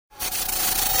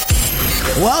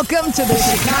Welcome to the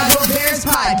Chicago Bears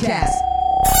Podcast,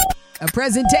 a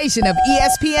presentation of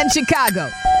ESPN Chicago,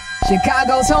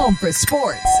 Chicago's home for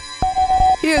sports.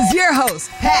 Here's your host,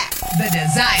 Pat, the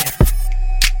designer.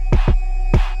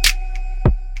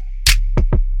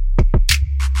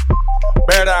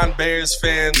 Bear down, Bears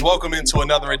fans. Welcome into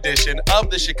another edition of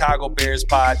the Chicago Bears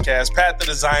Podcast. Pat, the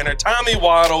designer, Tommy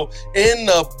Waddle in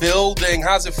the building.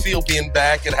 How's it feel being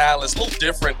back at Hal? It's a little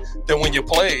different than when you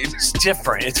played. It's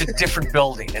different. It's a different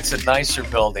building. It's a nicer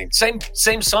building. Same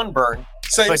sunburn.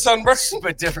 Sunburn?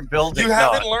 But different building. You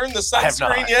haven't learned the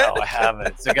sunscreen yet? No, I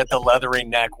haven't. I got the leathery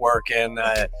neck working.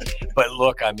 But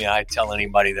look, I mean, I tell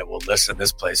anybody that will listen,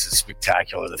 this place is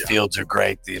spectacular. The fields are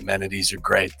great. The amenities are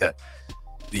great.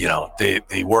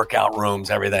 The workout rooms,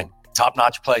 everything.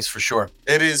 Top-notch place for sure.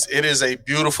 It is a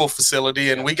beautiful facility,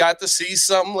 and we got to see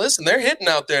some. Listen, they're hitting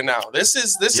out there now. This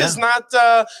is not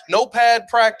no pad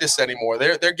practice anymore.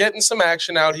 They're getting some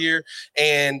action out here,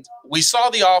 and we saw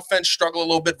the offense struggle a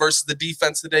little bit versus the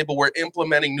defense today, but we're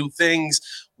implementing new things.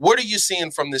 What are you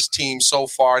seeing from this team so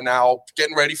far now,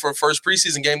 getting ready for a first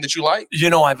preseason game that you like? You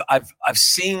know, I've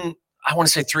seen, I want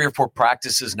to say 3 or 4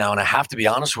 practices now, and I have to be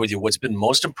honest with you, what's been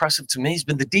most impressive to me has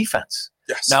been the defense.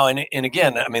 Yes. Now, and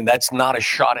again, I mean, that's not a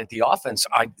shot at the offense.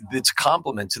 It's a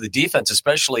compliment to the defense,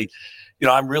 especially,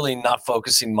 I'm really not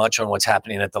focusing much on what's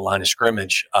happening at the line of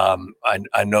scrimmage.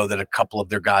 I know that a couple of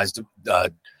their guys,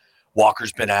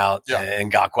 Walker's been out,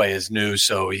 and Ngakoue is new,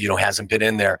 so, hasn't been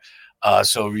in there.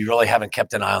 So we really haven't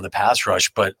kept an eye on the pass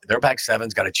rush, but their back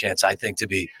seven's got a chance, I think, to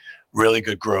be really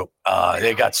good group.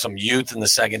 They got some youth in the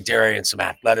secondary and some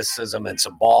athleticism and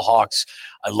some ball hawks.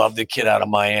 I love the kid out of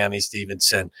Miami,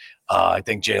 Stevenson. I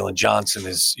think Jalen Johnson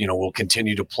will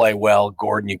continue to play well.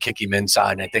 Gordon, you kick him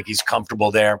inside, and I think he's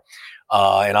comfortable there.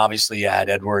 And obviously you add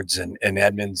Edwards and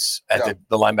Edmonds at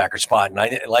the linebacker spot.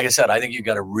 And like I said, I think you've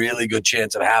got a really good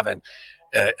chance of having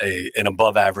an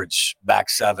above average back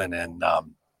seven. And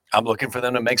I'm looking for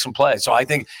them to make some plays. So I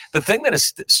think the thing that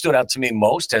has stood out to me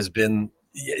most has been,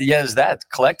 is that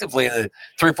collectively in the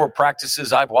 3 or 4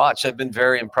 practices I've watched, I've been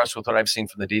very impressed with what I've seen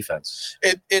from the defense.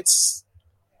 It's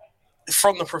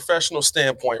from the professional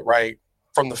standpoint, right?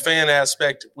 From the fan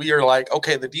aspect, we are like,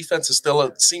 okay, the defense is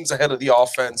still seems ahead of the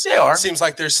offense. They are. Seems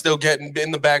like they're still getting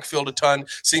in the backfield a ton.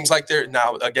 Seems like they're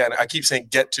now, again, I keep saying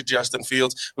get to Justin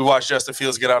Fields. We watched Justin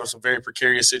Fields get out of some very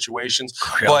precarious situations.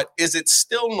 Yeah. But is it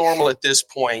still normal at this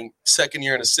point, second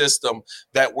year in the system,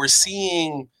 that we're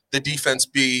seeing the defense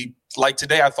be like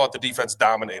today? I thought the defense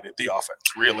dominated the offense,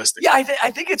 realistically. Yeah,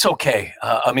 I think it's okay.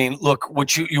 I mean, look,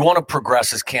 what you want to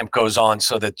progress as camp goes on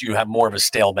so that you have more of a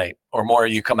stalemate or more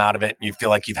you come out of it and you feel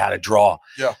like you've had a draw.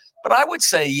 Yeah. But I would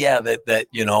say, that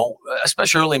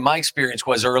especially early, my experience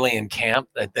was early in camp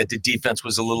that the defense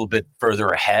was a little bit further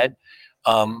ahead.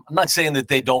 I'm not saying that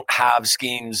they don't have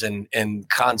schemes and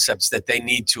concepts that they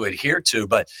need to adhere to,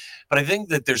 but I think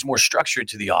that there's more structure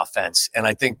to the offense. And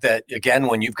I think that, again,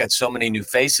 when you've got so many new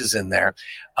faces in there,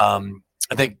 I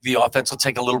think the offense will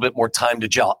take a little bit more time to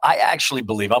gel. I actually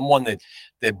believe, I'm one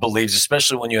that believes,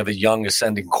 especially when you have a young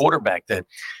ascending quarterback, that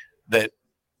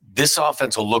this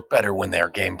offense will look better when they're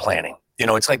game planning.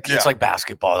 It's like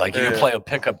basketball. Like you play a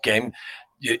pickup game.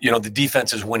 The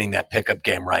defense is winning that pickup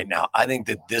game right now. I think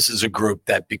that this is a group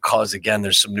that, because again,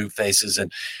 there's some new faces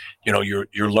and,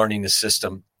 you're learning the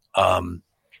system.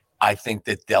 I think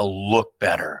that they'll look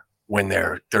better when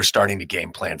they're starting to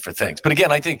game plan for things. But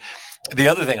again, I think the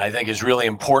other thing I think is really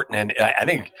important. And I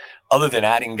think other than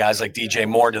adding guys like DJ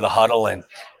Moore to the huddle and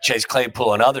Chase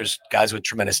Claypool and others, guys with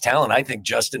tremendous talent, I think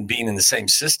Justin being in the same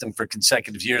system for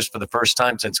consecutive years for the first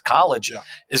time since college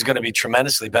is going to be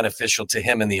tremendously beneficial to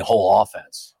him and the whole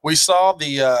offense. We saw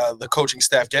the coaching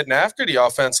staff getting after the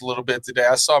offense a little bit today.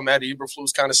 I saw Matt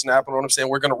Eberflus kind of snapping on him saying,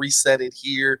 we're going to reset it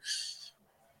here.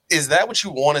 Is that what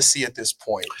you want to see at this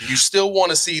point? Do you still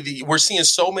want to see we're seeing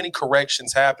so many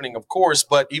corrections happening, of course,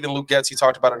 but even Luke Getz, he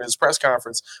talked about it in his press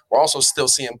conference, we're also still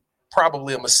seeing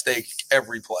probably a mistake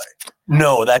every play.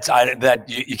 No,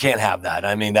 you can't have that.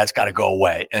 I mean, that's got to go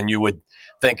away. And you would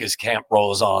think as camp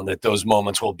rolls on that those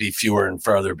moments will be fewer and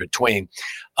further between.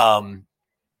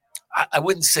 I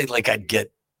wouldn't say like I'd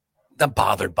get not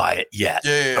bothered by it yet.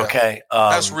 Yeah. Okay.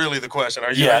 That's really the question.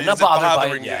 Are you? Yeah, not bothered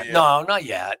by it yet. yet. No, not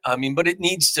yet. I mean, but it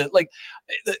needs to, like,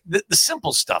 the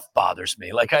simple stuff bothers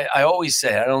me. Like I always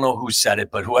say, I don't know who said it,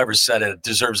 but whoever said it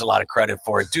deserves a lot of credit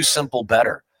for it. Do simple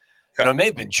better. It may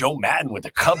have been Joe Madden with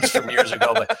the Cubs from years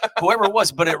ago, but whoever it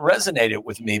was, but it resonated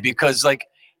with me because, like,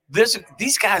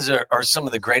 these guys are some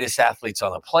of the greatest athletes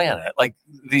on the planet. Like,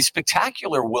 the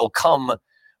spectacular will come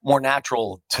more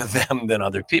natural to them than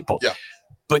other people. Yeah.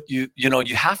 But you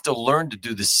have to learn to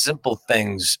do the simple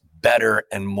things better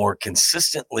and more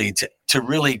consistently to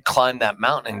really climb that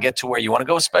mountain and get to where you want to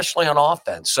go, especially on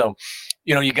offense. So,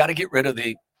 you got to get rid of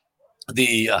the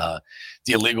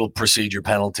illegal procedure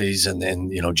penalties and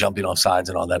then, jumping off sides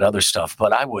and all that other stuff.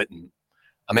 But I wouldn't.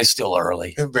 I mean, it's still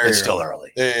early. It's still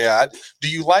early. Yeah. Do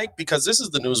you because this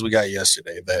is the news we got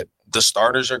yesterday, that the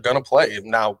starters are going to play.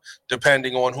 Now,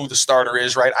 depending on who the starter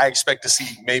is, right, I expect to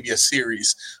see maybe a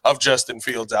series of Justin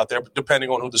Fields out there, depending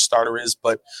on who the starter is.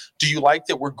 But do you like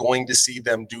that we're going to see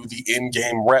them do the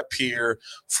in-game rep here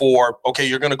for, okay,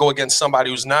 you're going to go against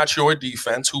somebody who's not your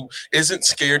defense, who isn't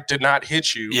scared to not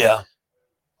hit you? Yeah.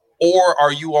 Or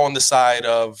are you on the side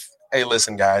of, hey,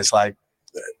 listen, guys, like,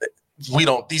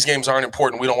 these games aren't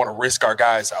important. We don't want to risk our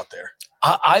guys out there.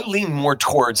 I lean more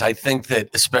towards, I think that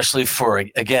especially for,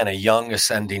 again, a young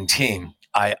ascending team,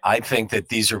 I think that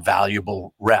these are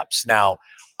valuable reps. Now,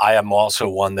 I am also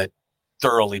one that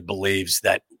thoroughly believes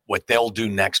that what they'll do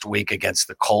next week against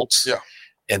the Colts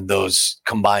in those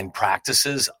combined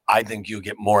practices, I think you'll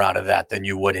get more out of that than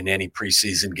you would in any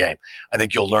preseason game. I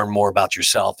think you'll learn more about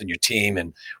yourself and your team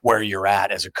and where you're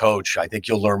at as a coach. I think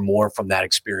you'll learn more from that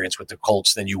experience with the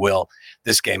Colts than you will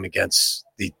this game against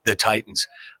the Titans.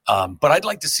 But I'd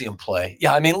like to see them play.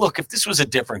 Yeah, I mean, look, if this was a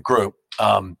different group,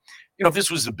 if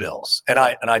this was the Bills, and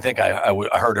I think I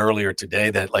heard earlier today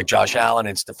that like Josh Allen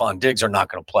and Stephon Diggs are not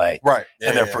going to play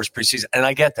in their first preseason, and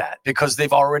I get that because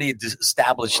they've already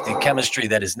established the chemistry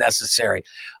that is necessary.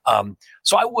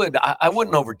 So I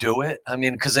wouldn't overdo it. I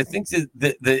mean, because I think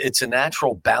that it's a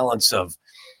natural balance of,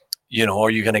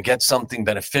 are you going to get something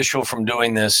beneficial from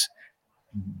doing this,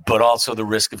 but also the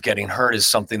risk of getting hurt is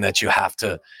something that you have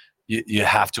to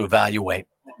evaluate.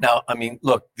 Now, I mean,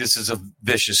 look, this is a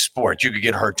vicious sport. You could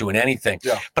get hurt doing anything.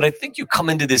 Yeah. But I think you come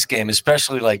into this game,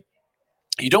 especially like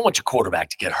you don't want your quarterback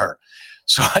to get hurt.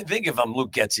 So I think if I'm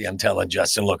Luke Getsy, I'm telling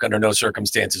Justin, look, under no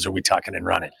circumstances are we tucking and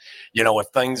running. If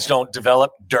things don't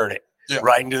develop, dirt it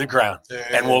right into the ground,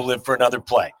 and we'll live for another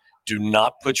play. Do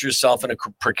not put yourself in a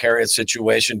precarious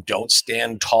situation. Don't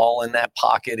stand tall in that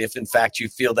pocket if, in fact, you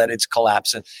feel that it's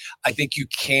collapsing. I think you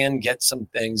can get some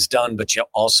things done, but you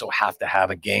also have to have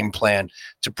a game plan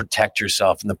to protect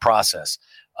yourself in the process.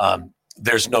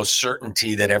 There's no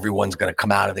certainty that everyone's going to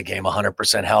come out of the game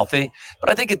 100% healthy. But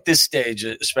I think at this stage,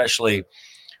 especially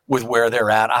with where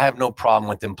they're at, I have no problem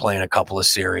with them playing a couple of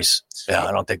series. Yeah,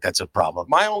 I don't think that's a problem.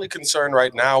 My only concern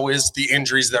right now is the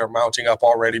injuries that are mounting up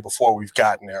already before we've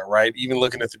gotten there, right? Even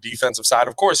looking at the defensive side,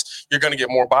 of course, you're going to get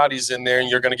more bodies in there and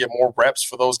you're going to get more reps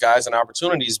for those guys and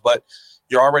opportunities, but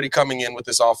you're already coming in with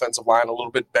this offensive line a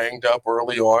little bit banged up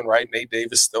early on, right? Nate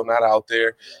Davis still not out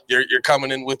there. You're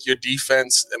coming in with your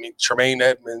defense. I mean, Tremaine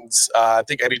Edmonds, I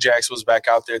think Eddie Jackson was back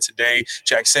out there today.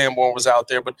 Jack Sanborn was out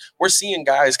there. But we're seeing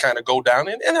guys kind of go down,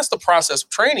 and that's the process of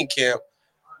training camp.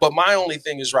 But my only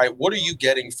thing is, right, what are you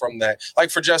getting from that?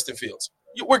 Like for Justin Fields,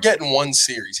 we're getting one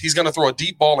series. He's going to throw a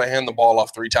deep ball and hand the ball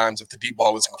off 3 times if the deep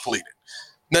ball is completed.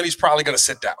 Then he's probably going to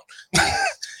sit down.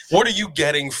 What are you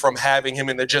getting from having him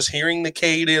in there? Just hearing the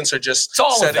cadence or just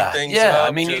setting things up? Yeah, I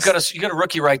mean, you got a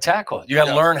rookie right tackle. You got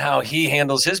to learn how he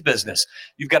handles his business.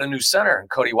 You've got a new center in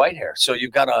Cody Whitehair. So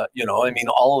you've got to,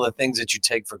 all of the things that you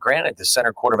take for granted, the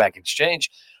center quarterback exchange,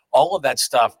 all of that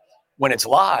stuff, when it's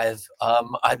live,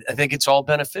 I think it's all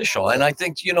beneficial. And I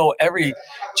think,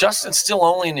 Justin's still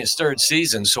only in his 3rd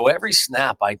season. So every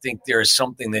snap, I think there is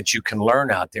something that you can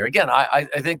learn out there. Again, I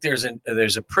think there's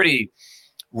a pretty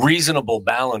reasonable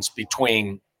balance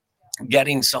between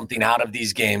getting something out of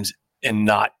these games and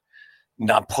not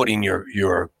putting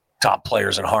your top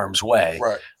players in harm's way.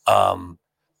 Right.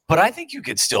 But I think you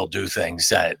could still do things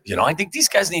that, I think these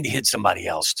guys need to hit somebody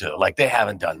else too. Like they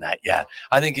haven't done that yet.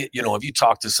 I think, if you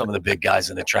talk to some of the big guys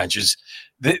in the trenches,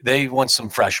 they want some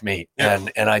fresh meat. Yeah.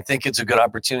 And I think it's a good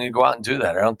opportunity to go out and do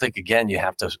that. I don't think, again, you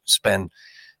have to spend,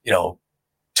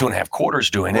 2.5 quarters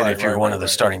doing it if you're one of the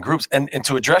starting groups. And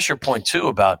to address your point too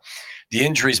about the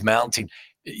injuries mounting,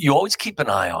 you always keep an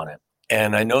eye on it.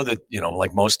 And I know that,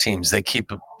 like most teams, they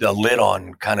keep a lid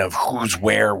on kind of who's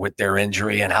where with their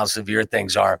injury and how severe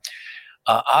things are.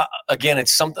 Again,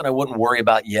 it's something I wouldn't worry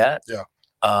about yet. Yeah.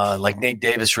 Like Nate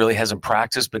Davis really hasn't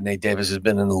practiced, but Nate Davis has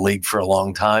been in the league for a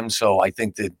long time. So I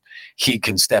think that he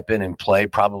can step in and play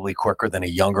probably quicker than a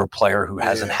younger player who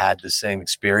hasn't had the same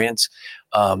experience.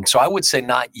 So I would say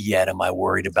not yet am I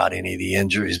worried about any of the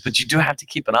injuries, but you do have to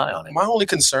keep an eye on it. My only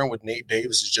concern with Nate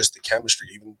Davis is just the chemistry.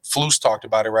 Even Flus talked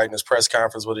about it right in his press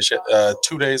conference with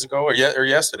 2 days ago or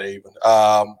yesterday even,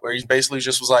 where he basically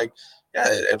just was like,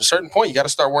 at a certain point, you got to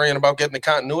start worrying about getting the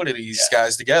continuity of these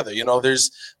guys together.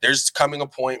 There's coming a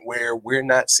point where we're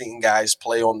not seeing guys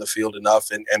play on the field enough,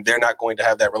 and they're not going to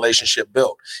have that relationship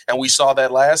built. And we saw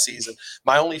that last season.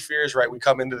 My only fear is, we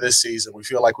come into this season, we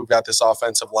feel like we've got this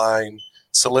offensive line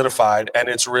solidified, and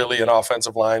it's really an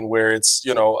offensive line where it's,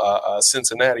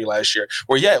 Cincinnati last year,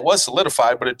 where, it was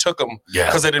solidified, but it took them,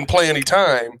 because they didn't play any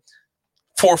time,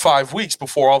 4 or 5 weeks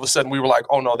before all of a sudden we were like,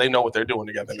 oh no, they know what they're doing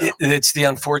together now. It's the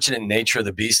unfortunate nature of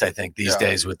the beast, I think, these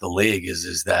days with the league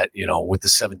is that, with the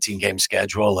 17-game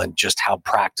schedule and just how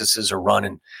practices are run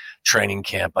in training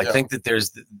camp, I think that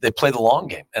they play the long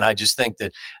game. And I just think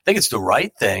it's the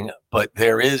right thing, but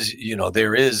there is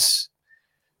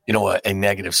a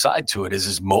negative side to it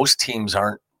is most teams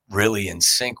aren't really in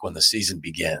sync when the season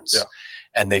begins. Yeah.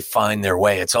 And they find their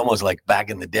way. It's almost like back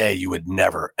in the day, you would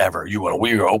never, ever,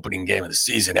 we were opening game of the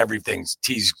season, everything's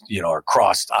T's, are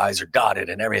crossed, I's are dotted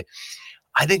and everything.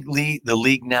 I think the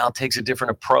league now takes a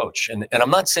different approach. And I'm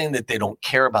not saying that they don't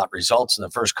care about results in the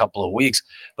first couple of weeks,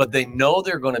 but they know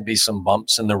there are going to be some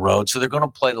bumps in the road. So they're going to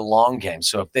play the long game.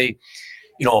 So if they,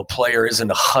 a player isn't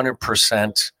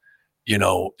 100%,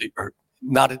 or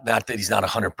not that he's not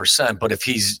 100%, but if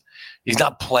he's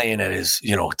not playing at his,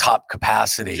 top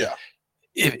capacity,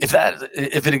 if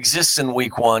it exists in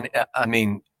week 1, I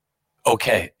mean,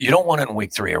 okay, you don't want it in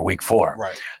week 3 or week 4.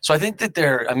 Right. So I think that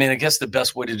I guess the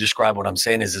best way to describe what I'm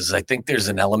saying is I think there's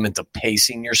an element of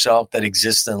pacing yourself that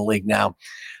exists in the league now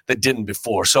that didn't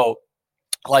before. So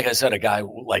like I said, a guy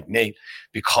like Nate,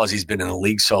 because he's been in the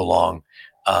league so long,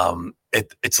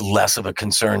 it's less of a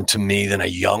concern to me than a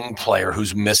young player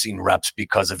who's missing reps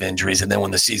because of injuries. And then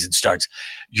when the season starts,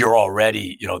 you're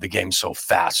already, the game's so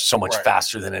fast, so much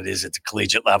faster than it is at the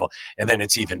collegiate level. And then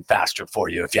it's even faster for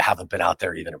you if you haven't been out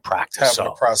there even in practice.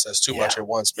 Having to process too much at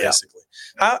once, basically.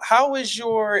 How is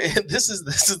this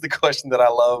is the question that I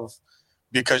love,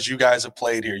 because you guys have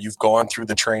played here. You've gone through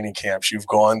the training camps. You've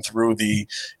gone through the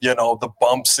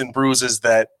bumps and bruises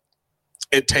that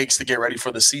it takes to get ready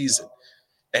for the season.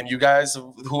 And you guys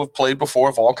who have played before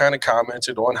have all kind of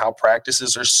commented on how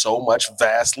practices are so much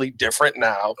vastly different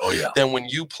now than when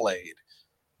you played.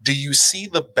 Do you see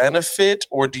the benefit,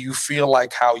 or do you feel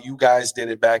like how you guys did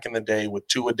it back in the day with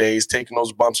 2-a-days, taking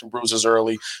those bumps and bruises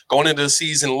early, going into the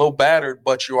season a little battered,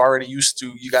 but you're already used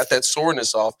to, you got that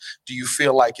soreness off? Do you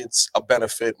feel like it's a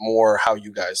benefit more how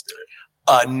you guys did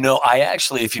it? No, I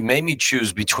actually, if you made me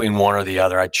choose between one or the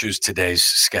other, I'd choose today's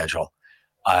schedule.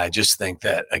 I just think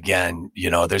that, again,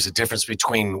 there's a difference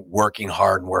between working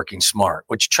hard and working smart.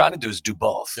 What you try to do is do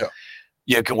both. Yeah.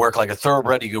 You can work like a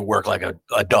thoroughbred, you can work like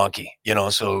a donkey,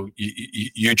 so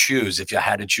you choose. If you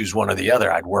had to choose one or the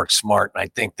other, I'd work smart. And I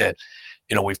think that,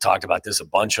 we've talked about this a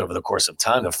bunch over the course of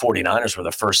time. The 49ers were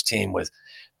the first team with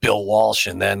Bill Walsh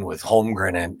and then with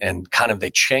Holmgren, and kind of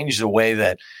they changed the way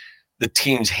that the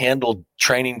teams handled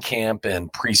training camp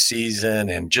and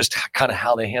preseason and just kind of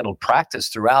how they handled practice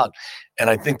throughout. And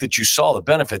I think that you saw the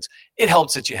benefits. It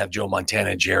helps that you have Joe Montana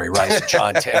and Jerry Rice and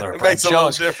John Taylor. It makes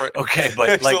Jones. A little different. Okay, but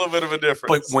makes a little bit of a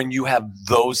difference. But when you have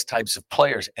those types of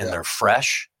players and they're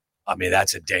fresh, I mean,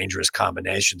 that's a dangerous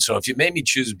combination. So if you made me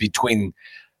choose between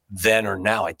then or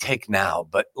now, I take now.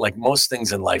 But like most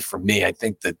things in life for me, I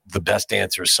think that the best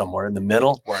answer is somewhere in the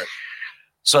middle. Right.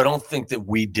 So I don't think that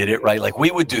we did it right. Like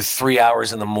we would do 3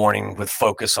 hours in the morning with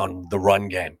focus on the run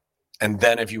game. And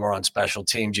then if you were on special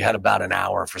teams, you had about an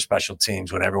hour for special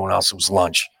teams when everyone else was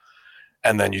lunch.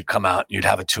 And then you'd come out, you'd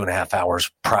have a 2.5 hours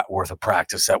worth of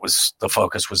practice. That was the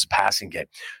focus, was the passing game.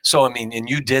 So, I mean, and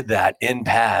you did that in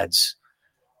pads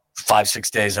 5-6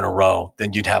 days in a row.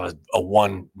 Then you'd have a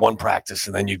one practice,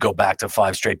 and then you'd go back to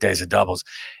 5 straight days of doubles.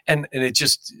 And it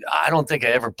just, I don't think I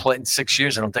ever played in 6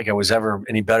 years. I don't think I was ever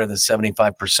any better than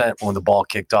 75% when the ball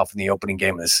kicked off in the opening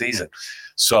game of the season.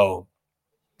 So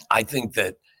I think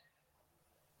if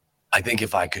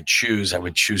I could choose, I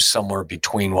would choose somewhere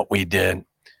between what we did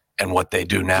and what they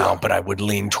do now, but I would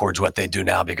lean towards what they do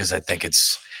now because I think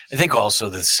also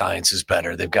the science is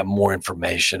better. They've got more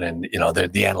information, and the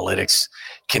analytics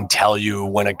can tell you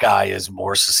when a guy is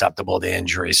more susceptible to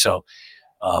injury. So,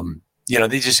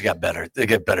 they just got better. They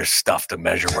get better stuff to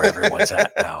measure where everyone's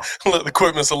at now. The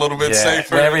equipment's a little bit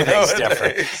safer. Everything's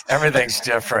different. Everything's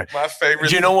different. My favorite.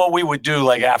 Do you know what we would do?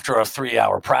 Like after a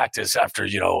 3-hour practice, after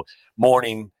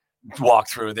morning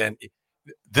walkthrough, then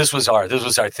this was our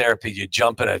therapy. You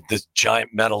jump in this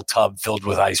giant metal tub filled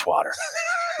with ice water.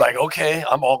 Like, okay,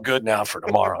 I'm all good now for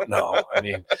tomorrow. No, I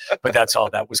mean, but that's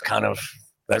all.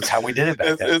 That's how we did it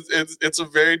back then. It's a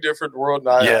very different world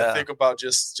now. I think about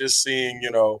just seeing,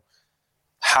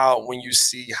 how when you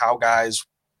see how guys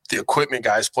the equipment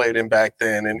guys played in back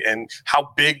then, and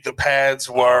how big the pads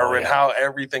were, and how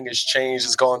everything has changed,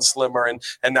 has gone slimmer,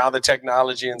 and now the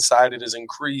technology inside it has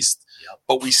increased. Yep.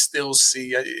 But we still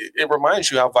see it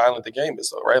reminds you how violent the game is,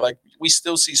 though, right? Like, we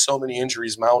still see so many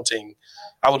injuries mounting.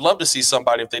 I would love to see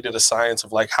somebody, if they did a science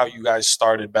of like how you guys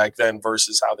started back then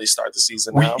versus how they start the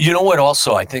season now. You know what?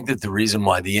 Also, I think that the reason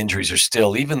why the injuries are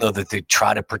still, even though that they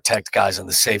try to protect guys and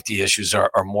the safety issues are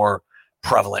more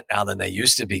prevalent now than they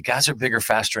used to be, guys are bigger,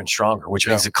 faster, and stronger, which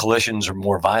means the collisions are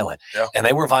more violent. Yeah. And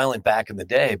they were violent back in the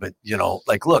day. But,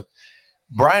 like, look,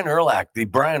 the Brian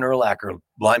Urlacher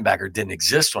linebacker didn't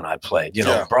exist when I played.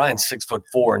 Brian's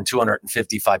 6'4" and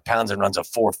 255 pounds and runs a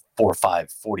 4.45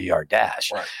 40-yard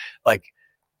dash. Right. Like,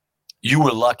 you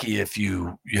were lucky if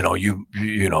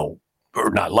or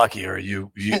not lucky, or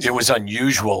it was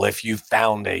unusual if you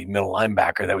found a middle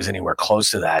linebacker that was anywhere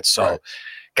close to that. So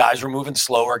guys were moving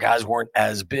slower, guys weren't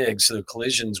as big, so the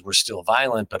collisions were still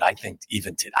violent. But I think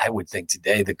I would think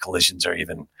today the collisions are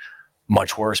even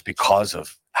much worse because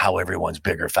of how everyone's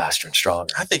bigger, faster, and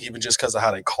stronger. I think even just because of how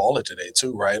they call it today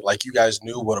too, right? Like, you guys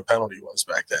knew what a penalty was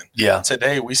back then. Yeah.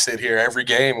 Today we sit here every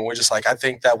game and we're just like, I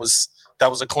think that was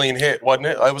a clean hit, wasn't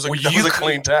it? That was a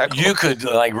clean tackle. You could,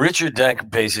 like, Richard Dent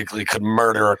basically could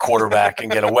murder a quarterback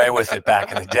and get away with it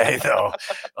back in the day, though.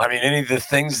 I mean, any of the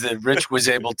things that Rich was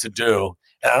able to do,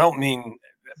 and I don't mean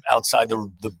outside the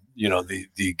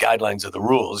guidelines of the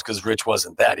rules, because Rich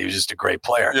wasn't that. He was just a great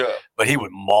player. Yeah. But he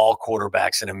would maul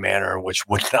quarterbacks in a manner which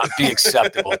would not be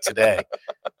acceptable today.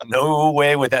 No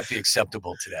way would that be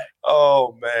acceptable today.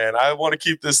 Oh, man. I want to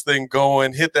keep this thing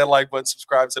going. Hit that like button,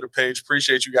 subscribe to the page.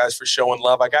 Appreciate you guys for showing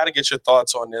love. I got to get your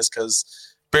thoughts on this, because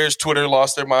Bears Twitter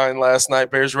lost their mind last night.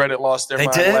 Bears Reddit lost their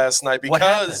mind last night,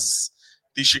 because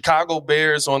the Chicago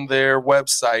Bears on their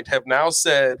website have now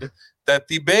said that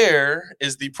the bear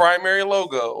is the primary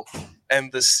logo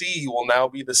and the C will now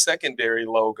be the secondary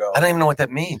logo. I don't even know what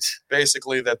that means.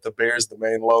 Basically, that the bear is the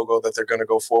main logo that they're going to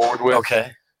go forward with.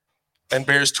 Okay. And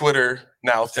Bears Twitter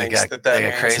now thinks that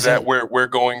means crazy. That we're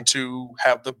going to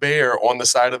have the bear on the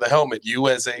side of the helmet. You,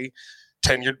 as a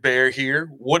tenured Bear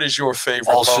here, what is your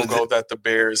favorite logo that the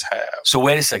Bears have? So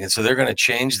wait a second. So they're going to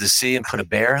change the C and put a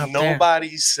bear up there?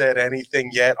 Nobody said anything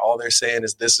yet. All they're saying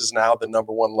is this is now the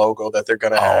number one logo that they're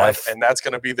going to have, and that's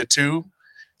going to be the 2.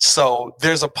 So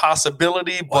there's a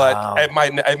possibility, but it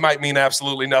might mean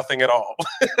absolutely nothing at all.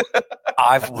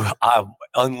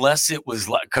 Unless it was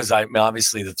like, because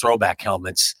obviously the throwback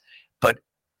helmets, but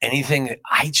anything,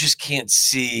 I just can't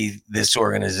see this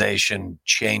organization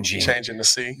changing the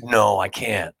C. No, I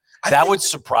can't. That would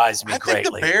surprise me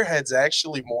greatly. I think the Bearhead's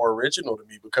actually more original to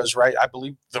me because, I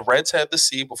believe the Reds had the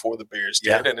C before the Bears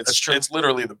did, and it's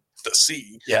literally the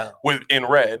C in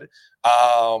red.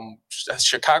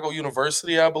 Chicago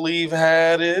University, I believe,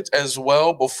 had it as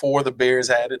well before the Bears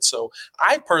had it. So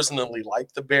I personally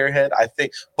like the Bearhead, I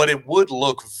think, but it would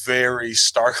look very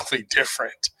starkly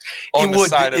different on the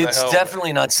side of the helmet. It's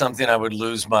definitely not something I would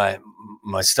lose my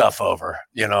stuff over.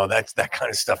 That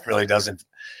kind of stuff really doesn't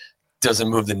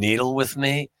move the needle with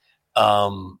me.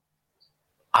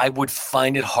 I would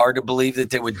find it hard to believe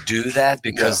that they would do that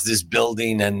because this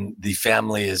building and the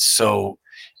family is so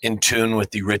in tune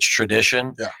with the rich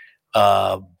tradition.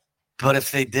 Yeah. But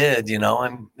if they did,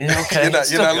 I'm okay.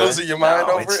 You're not losing your mind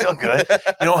over it's still good.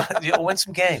 You'll win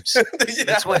some games.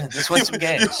 Let's win some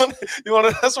games.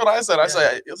 That's what I said. I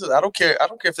say I don't care. I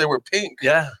don't care if they were pink.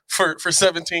 Yeah. For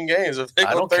 17 games, if they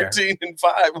go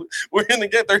 13-5, we're in the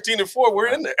game. 13-4, we're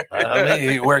in there.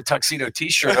 You wear a tuxedo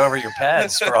T-shirt over your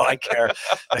pads for all I care.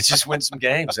 Let's just win some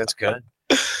games. That's good.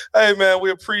 Hey, man, we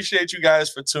appreciate you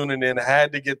guys for tuning in. I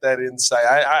had to get that insight.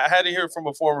 I had to hear it from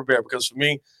a former Bear because for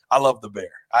me, I love the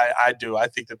bear. I do. I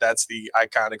think that's the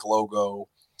iconic logo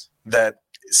that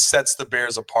sets the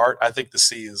Bears apart. I think the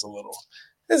C is a little.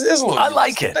 It's a little. I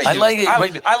like it. I like it.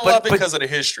 I love it because of the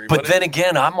history. But then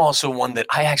again, I'm also one that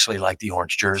I actually like the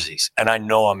orange jerseys, and I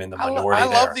know I'm in the minority. I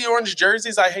love the orange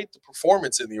jerseys. I hate the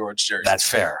performance in the orange jerseys. That's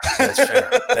fair.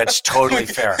 That's totally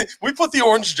fair. We put the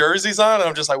orange jerseys on, and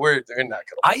I'm just like, they're not going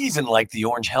to. I even like the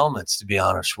orange helmets, to be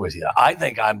honest with you. I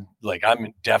think I'm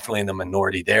definitely in the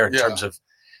minority there in terms of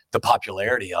the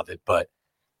popularity of it. But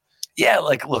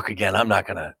look, again, I'm not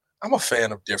going to. I'm a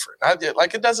fan of different.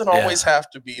 It doesn't always have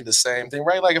to be the same thing,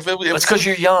 right? Like if it it's because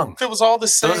you're young. If it was all the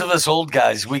same. Those of us old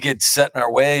guys, we get set in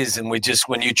our ways, and we just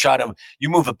when you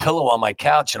move a pillow on my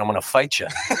couch, and I'm going to fight you.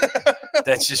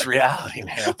 That's just reality,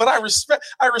 man. But I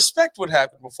respect what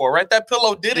happened before, right? That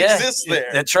pillow did exist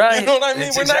there. That's right. You know what I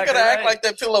mean? We're not going to act like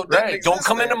that pillow didn't exist. Don't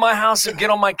come into my house and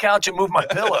get on my couch and move my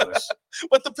pillows.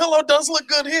 But the pillow does look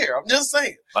good here. I'm just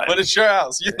saying. But it's your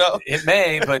house, you know. It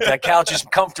may, but that couch is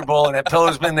comfortable and that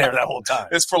pillow's been there that whole time.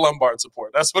 It's for lumbar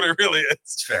support. That's what it really is.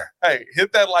 It's fair. Hey,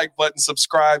 hit that like button,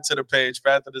 subscribe to the page.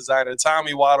 Pat the Designer,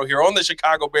 Tommy Waddle here on the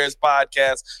Chicago Bears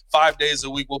podcast. 5 days a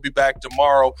week. We'll be back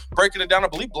tomorrow. Breaking it down. I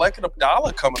believe Black and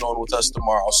Abdallah coming on with us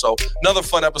tomorrow. So another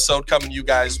fun episode coming you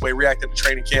guys' way. Reacting to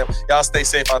training camp. Y'all stay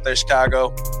safe out there,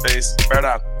 Chicago. Peace. Bear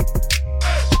down.